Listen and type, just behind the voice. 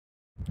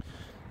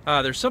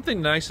There's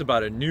something nice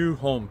about a new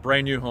home,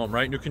 brand new home,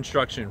 right? New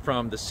construction,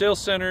 from the sales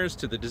centers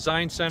to the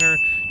design center.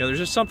 You know, there's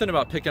just something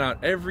about picking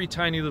out every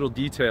tiny little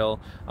detail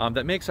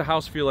that makes a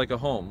house feel like a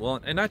home. Well,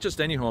 and not just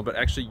any home, but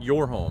actually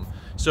your home.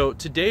 So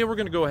today we're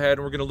gonna go ahead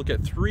and we're gonna look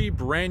at 3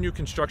 brand new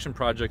construction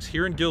projects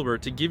here in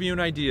Gilbert to give you an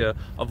idea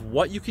of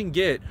what you can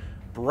get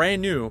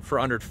brand new for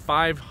under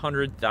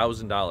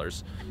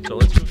 $500,000. So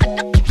let's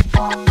go.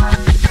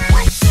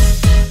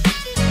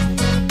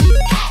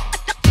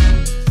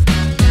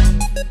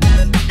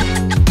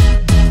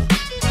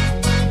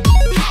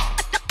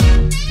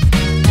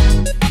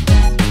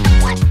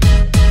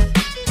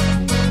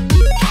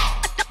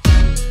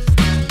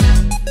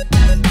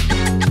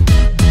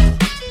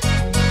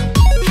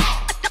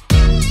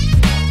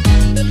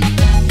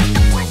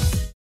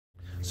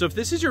 So if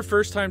this is your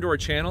first time to our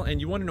channel and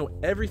you want to know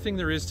everything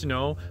there is to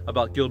know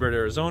about Gilbert,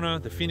 Arizona,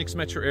 the Phoenix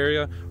metro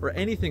area, or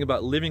anything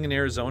about living in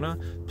Arizona,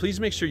 please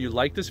make sure you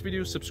like this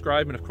video,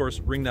 subscribe, and of course,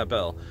 ring that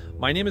bell.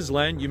 My name is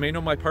Len. You may know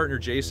my partner,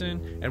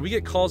 Jason, and we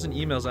get calls and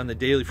emails on the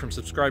daily from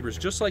subscribers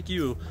just like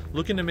you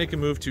looking to make a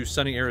move to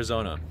sunny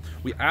Arizona.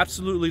 We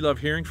absolutely love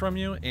hearing from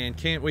you and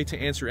can't wait to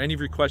answer any of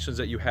your questions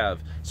that you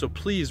have. So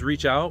please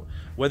reach out,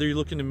 whether you're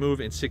looking to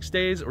move in 6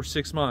 days or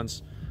 6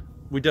 months.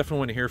 We definitely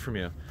want to hear from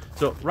you.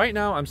 So right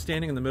now I'm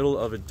standing in the middle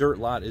of a dirt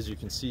lot, as you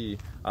can see.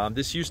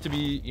 This used to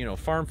be, you know,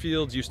 farm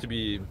fields, used to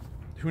be,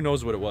 who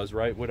knows what it was,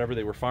 right? Whatever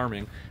they were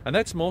farming. And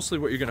that's mostly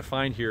what you're gonna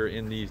find here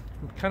in the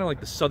kind of like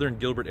the southern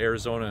Gilbert,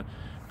 Arizona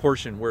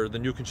portion where the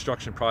new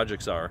construction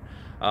projects are.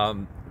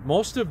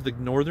 Most of the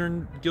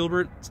northern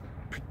Gilbert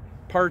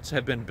parts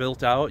have been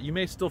built out. You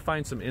may still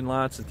find some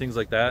in-lots and things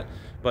like that,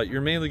 but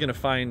you're mainly gonna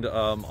find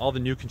all the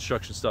new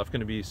construction stuff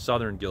gonna be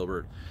southern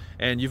Gilbert.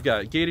 And you've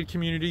got gated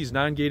communities,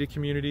 non-gated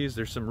communities.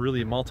 There's some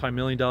really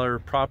multi-million-dollar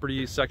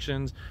property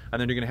sections,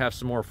 and then you're gonna have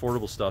some more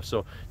affordable stuff.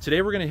 So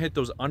today we're gonna hit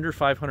those under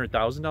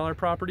 $500,000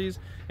 properties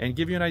and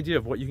give you an idea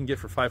of what you can get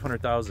for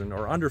 $500,000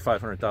 or under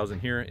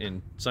 $500,000 here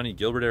in sunny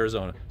Gilbert,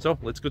 Arizona. So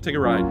let's go take a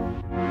ride.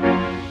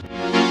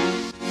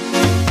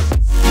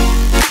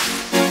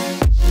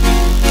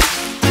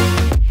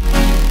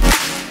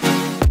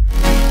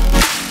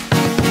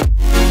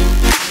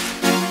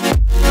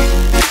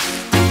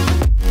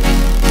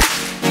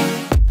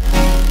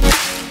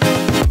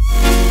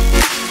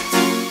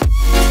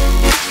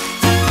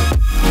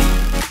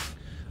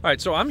 All right,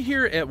 so I'm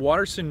here at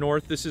Waterson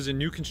North. This is a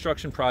new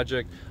construction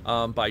project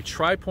by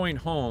Tri-Point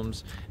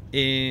Homes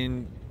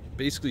in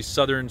basically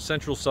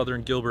central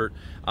southern Gilbert.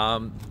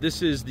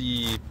 This is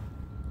the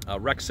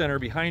rec center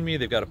behind me.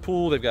 They've got a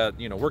pool, they've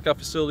got, you know, workout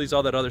facilities,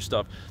 all that other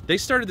stuff. They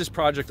started this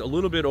project a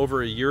little bit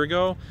over a year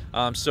ago,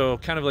 so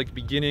kind of like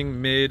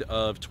beginning mid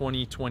of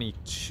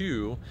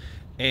 2022,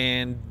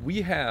 and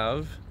we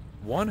have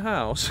one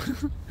house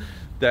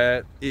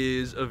that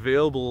is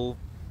available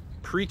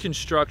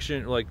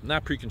pre-construction, like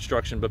not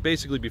pre-construction, but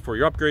basically before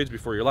your upgrades,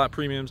 before your lot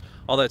premiums,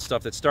 all that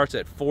stuff, that starts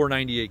at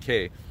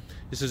 $498K.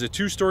 This is a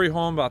 2-story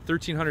home, about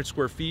 1,300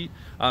 square feet.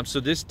 So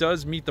this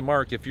does meet the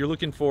mark. If you're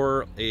looking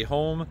for a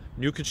home,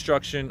 new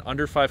construction,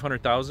 under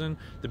 $500,000,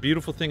 the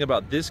beautiful thing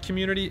about this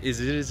community is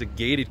it is a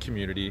gated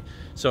community.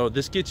 So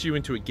this gets you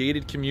into a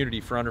gated community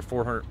for under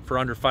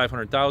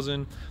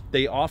 $500,000.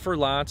 They offer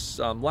lots.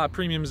 Lot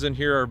premiums in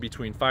here are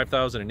between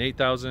 $5,000 and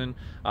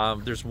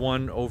 $8,000. There's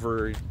one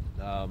over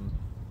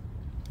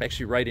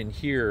actually right in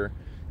here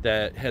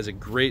that has a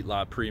great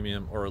lot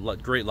premium, or a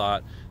great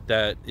lot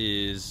that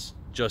is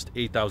just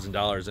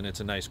 $8,000, and it's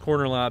a nice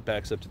corner lot,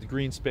 backs up to the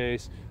green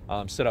space,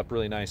 set up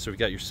really nice. So we've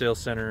got your sales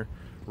center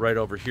right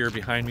over here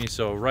behind me.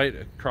 So right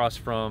across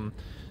from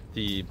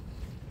the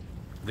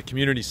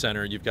community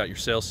center, you've got your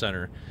sales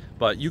center.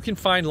 But you can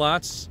find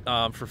lots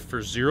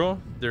for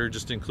zero. They're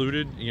just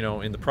included, you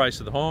know, in the price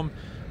of the home.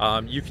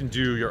 You can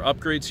do your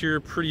upgrades here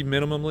pretty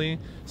minimally,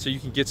 so you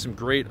can get some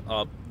great,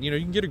 you know,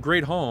 you can get a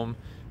great home.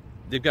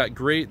 They've got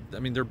great, I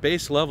mean, their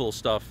base level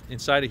stuff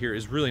inside of here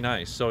is really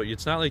nice. So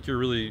it's not like you're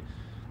really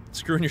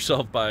screwing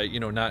yourself by, you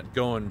know, not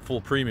going full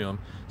premium.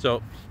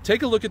 So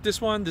take a look at this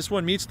one. This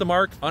one meets the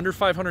mark, under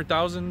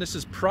 $500,000. This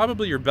is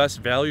probably your best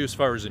value as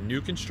far as a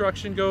new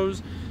construction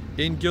goes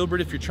in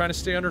Gilbert. If you're trying to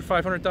stay under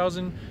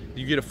 $500,000,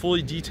 you get a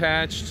fully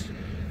detached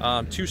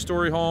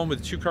 2-story home with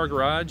a 2-car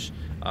garage.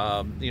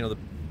 You know,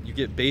 you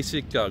get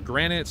basic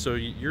granite, so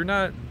you're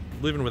not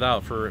living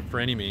without for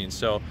any means.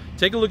 So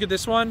take a look at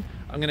this one.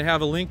 I'm gonna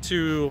have a link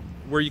to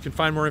where you can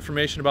find more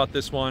information about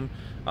this one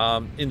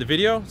in the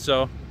video.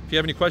 So if you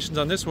have any questions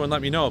on this one,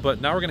 let me know. But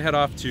now we're gonna head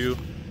off to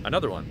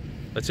another one.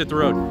 Let's hit the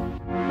road.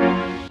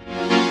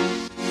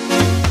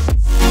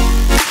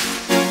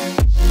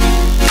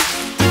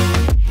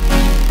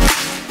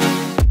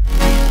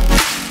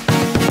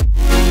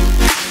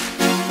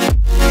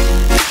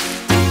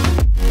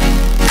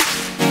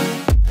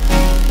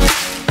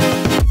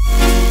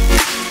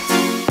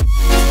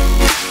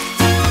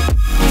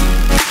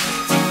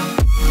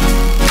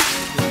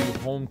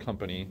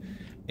 Company,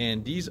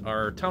 and these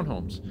are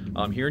townhomes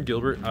here in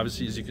Gilbert.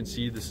 Obviously, as you can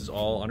see, this is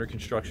all under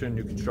construction,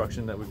 new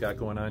construction that we've got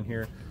going on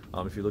here.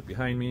 If you look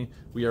behind me,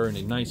 we are in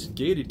a nice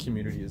gated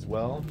community as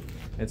well.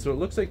 And so it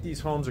looks like these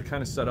homes are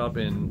kind of set up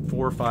in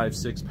 4, 5,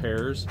 6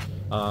 pairs.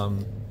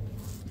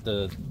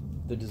 The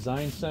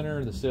design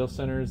center, the sales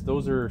centers,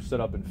 those are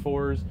set up in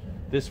 4s.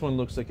 This one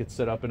looks like it's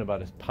set up in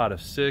about a pot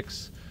of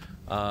 6.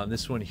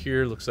 This one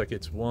here looks like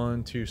it's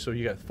 1, 2, so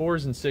you got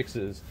 4s and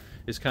 6s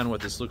is kind of what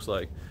this looks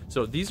like.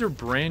 So these are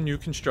brand new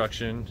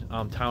construction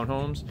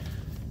townhomes.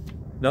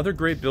 Another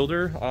great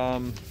builder.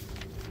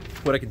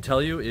 What I can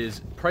tell you is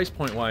price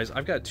point wise,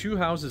 I've got 2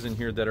 houses in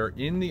here that are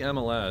in the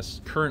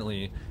MLS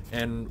currently,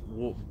 and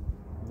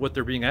what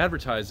they're being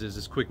advertised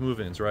is quick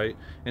move-ins, right?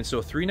 And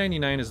so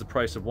 $399 is the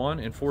price of one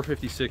and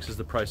 $456 is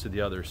the price of the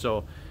other.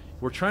 So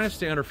we're trying to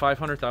stay under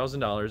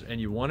 $500,000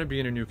 and you want to be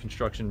in a new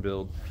construction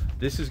build,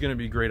 this is going to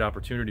be a great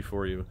opportunity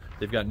for you.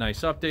 They've got nice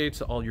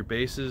updates, all your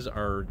bases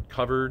are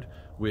covered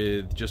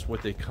with just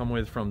what they come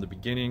with from the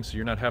beginning, so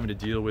you're not having to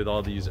deal with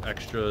all these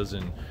extras.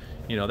 And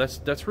you know,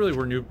 that's really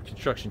where new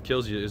construction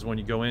kills you, is when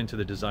you go into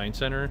the design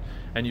center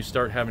and you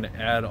start having to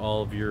add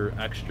all of your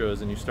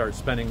extras and you start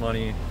spending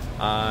money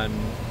on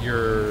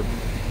your,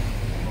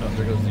 oh,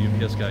 there goes the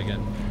UPS guy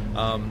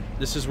again.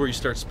 This is where you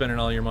start spending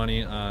all your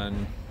money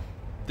on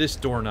this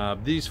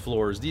doorknob, these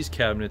floors, these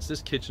cabinets,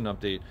 this kitchen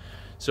update.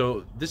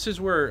 So this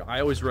is where I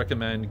always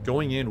recommend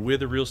going in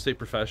with a real estate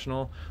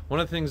professional.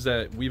 One of the things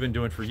that we've been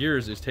doing for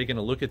years is taking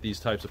a look at these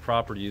types of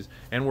properties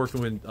and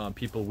working with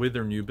people with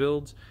their new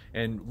builds.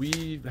 And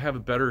we have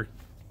a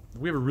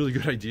really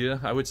good idea,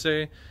 I would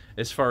say,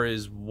 as far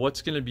as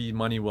what's gonna be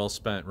money well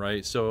spent,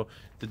 right? So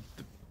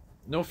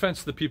no offense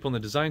to the people in the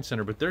design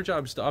center, but their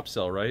job is to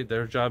upsell, right?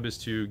 Their job is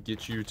to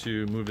get you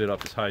to move it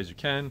up as high as you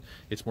can.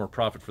 It's more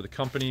profit for the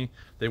company.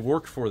 They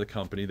work for the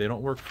company. They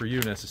don't work for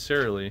you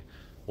necessarily.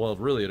 Well,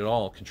 really at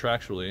all,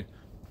 contractually.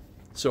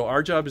 So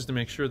our job is to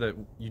make sure that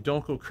you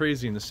don't go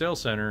crazy in the sales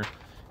center,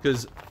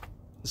 because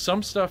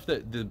some stuff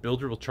that the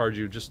builder will charge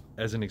you, just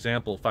as an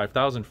example,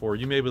 $5,000 for,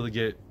 you may be able to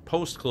get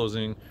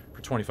post-closing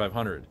for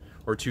 $2,500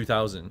 or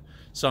 $2,000.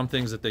 Some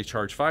things that they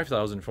charge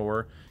 $5,000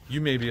 for, you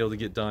may be able to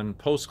get done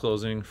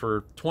post-closing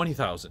for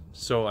 $20,000.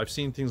 So I've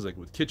seen things like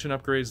with kitchen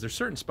upgrades. There's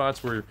certain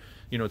spots where,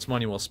 you know, it's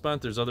money well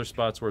spent. There's other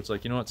spots where it's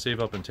like, you know what, save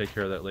up and take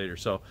care of that later.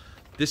 So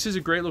this is a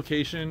great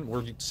location.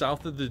 We're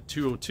south of the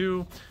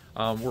 202.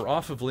 We're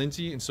off of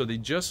Lindsay, and so they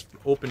just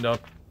opened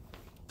up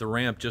the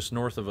ramp just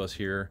north of us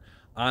here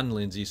on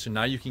Lindsay. So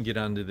now you can get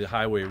onto the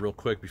highway real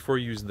quick. Before,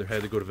 you either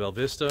had to go to Val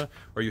Vista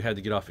or you had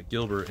to get off at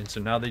Gilbert. And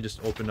so now they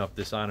just opened up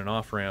this on and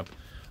off ramp,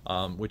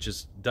 which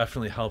has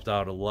definitely helped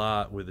out a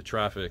lot with the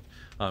traffic,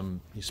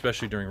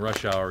 especially during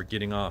rush hour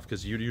getting off,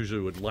 because you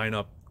usually would line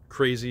up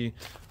crazy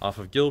off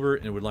of Gilbert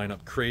and it would line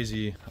up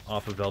crazy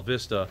off of Val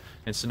Vista.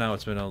 And so now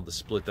it's been able to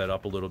split that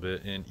up a little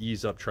bit and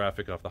ease up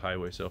traffic off the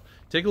highway. So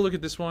take a look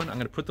at this one. I'm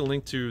going to put the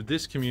link to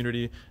this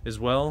community as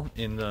well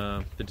in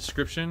the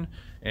description,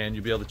 and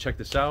you'll be able to check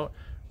this out.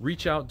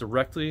 Reach out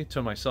directly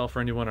to myself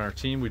or anyone on our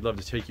team. We'd love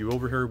to take you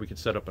over here. We can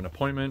set up an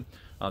appointment.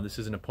 This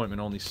is an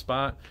appointment only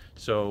spot,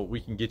 so we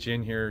can get you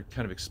in here,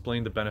 kind of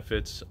explain the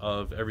benefits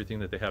of everything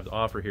that they have to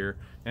offer here,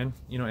 and,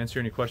 you know, answer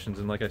any questions.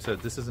 And like I said,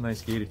 this is a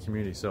nice gated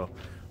community. So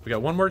we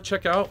got one more to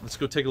check out. Let's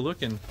go take a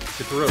look and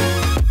hit the road.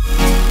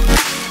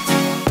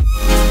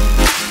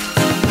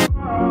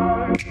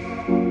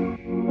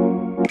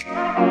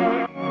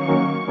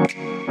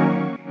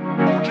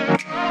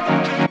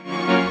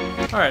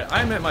 All right,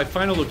 I'm at my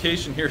final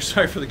location here.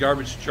 Sorry for the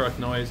garbage truck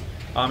noise.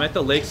 I'm at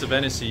the Lakes of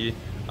Hennessy.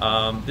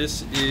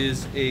 This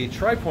is a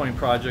Tri-Point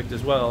project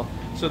as well.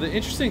 So the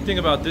interesting thing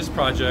about this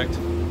project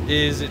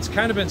is it's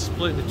kind of been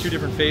split into 2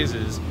 different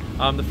phases.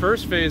 The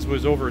first phase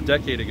was over a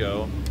decade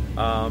ago,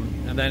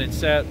 and then it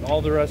sat,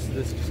 all the rest of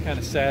this just kind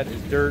of sat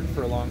as dirt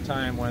for a long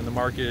time when the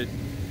market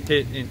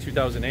hit in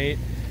 2008.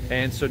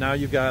 And so now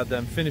you've got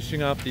them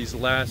finishing up these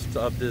last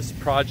of this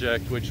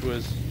project, which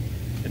was,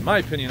 in my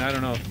opinion, I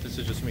don't know if this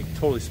is just me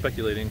totally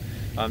speculating,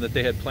 that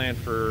they had planned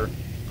for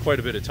quite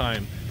a bit of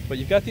time. But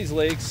you've got these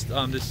lakes,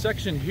 this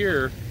section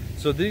here,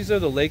 so these are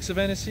the Lakes of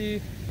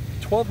Hennessy,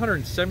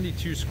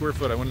 1,272 square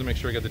foot. I wanted to make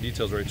sure I got the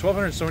details right.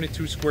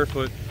 1,272 square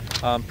foot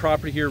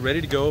property here, ready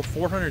to go,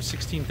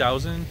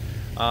 416,000.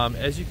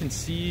 As you can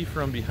see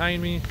from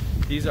behind me,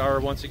 these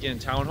are once again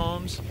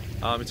townhomes.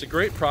 It's a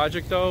great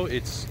project though.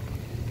 It's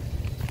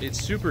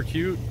super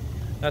cute.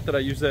 Not that I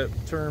use that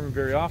term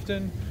very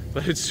often,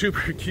 but it's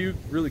super cute,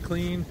 really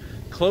clean,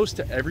 close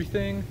to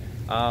everything.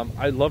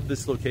 I love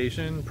this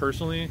location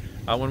personally.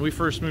 When we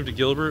first moved to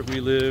Gilbert,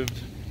 we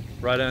lived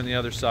right on the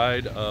other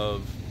side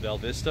of Val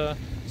Vista.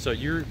 So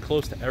you're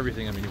close to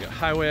everything. I mean, you've got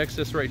highway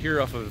access right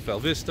here off of Val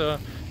Vista.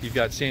 You've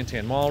got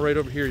Santan Mall right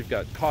over here. You've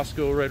got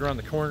Costco right around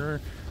the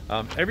corner.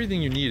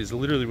 Everything you need is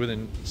literally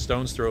within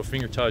stone's throw,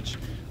 finger touch.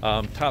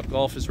 Top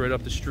Golf is right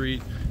up the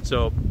street.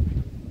 So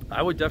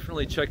I would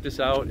definitely check this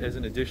out as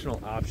an additional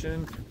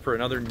option for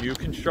another new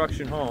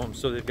construction home.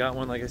 So they've got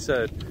one, like I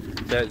said,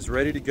 that is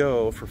ready to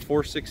go for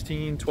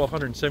 416,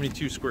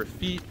 1,272 square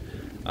feet.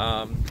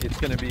 It's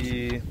gonna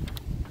be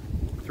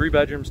 3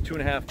 bedrooms,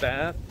 2.5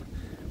 bath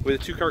with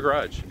a 2-car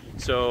garage.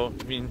 So,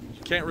 I mean,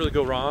 you can't really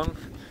go wrong.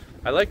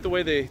 I like the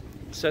way they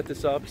set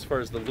this up as far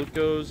as the look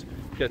goes.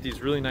 You've got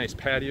these really nice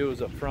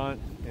patios up front,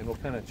 and we'll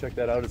kind of check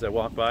that out as I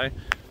walk by.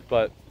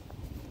 But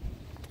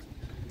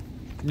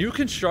new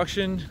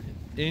construction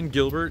in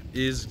Gilbert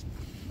is,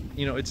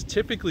 you know, it's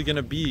typically going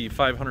to be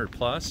 500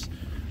 plus.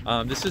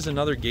 This is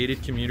another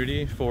gated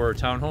community for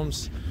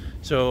townhomes.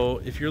 So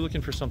if you're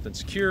looking for something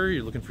secure,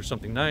 you're looking for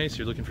something nice,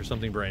 you're looking for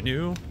something brand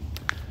new,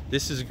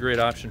 this is a great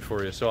option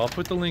for you. So I'll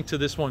put the link to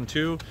this one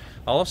too.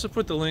 I'll also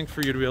put the link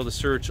for you to be able to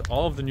search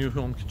all of the new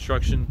home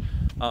construction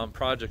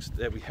projects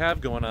that we have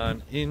going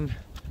on in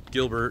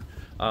Gilbert.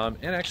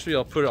 And actually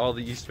I'll put all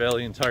the East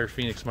Valley, entire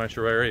Phoenix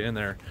metro area in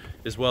there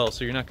as well.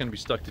 So you're not going to be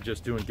stuck to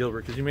just doing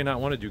Gilbert, because you may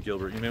not want to do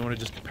Gilbert. You may want to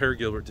just compare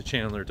Gilbert to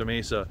Chandler, to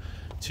Mesa,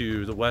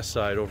 to the west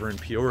side over in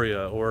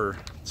Peoria or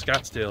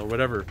Scottsdale or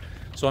whatever.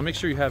 So I'll make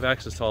sure you have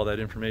access to all that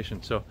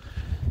information. So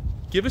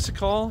give us a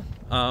call.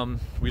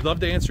 We'd love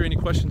to answer any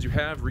questions you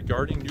have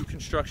regarding new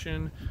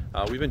construction.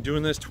 We've been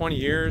doing this 20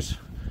 years,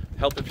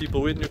 helping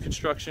people with new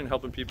construction,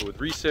 helping people with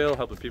resale,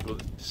 helping people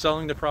with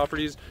selling the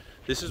properties.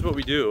 This is what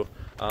we do.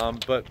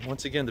 But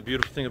once again, the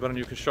beautiful thing about a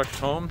new construction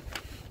home,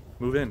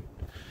 move in.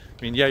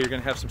 I mean, yeah, you're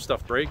gonna have some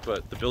stuff break,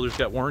 but the builder's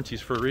got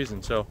warranties for a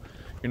reason. So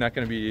you're not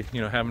gonna be,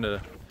 you know, having to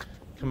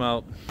come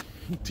out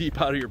deep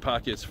out of your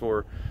pockets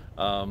for,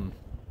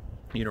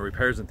 you know,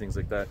 repairs and things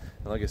like that.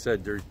 And like I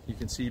said, you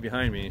can see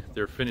behind me,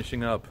 they're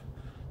finishing up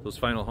those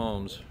final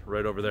homes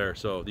right over there.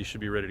 So these should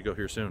be ready to go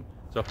here soon.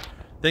 So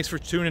thanks for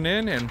tuning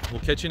in, and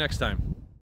we'll catch you next time.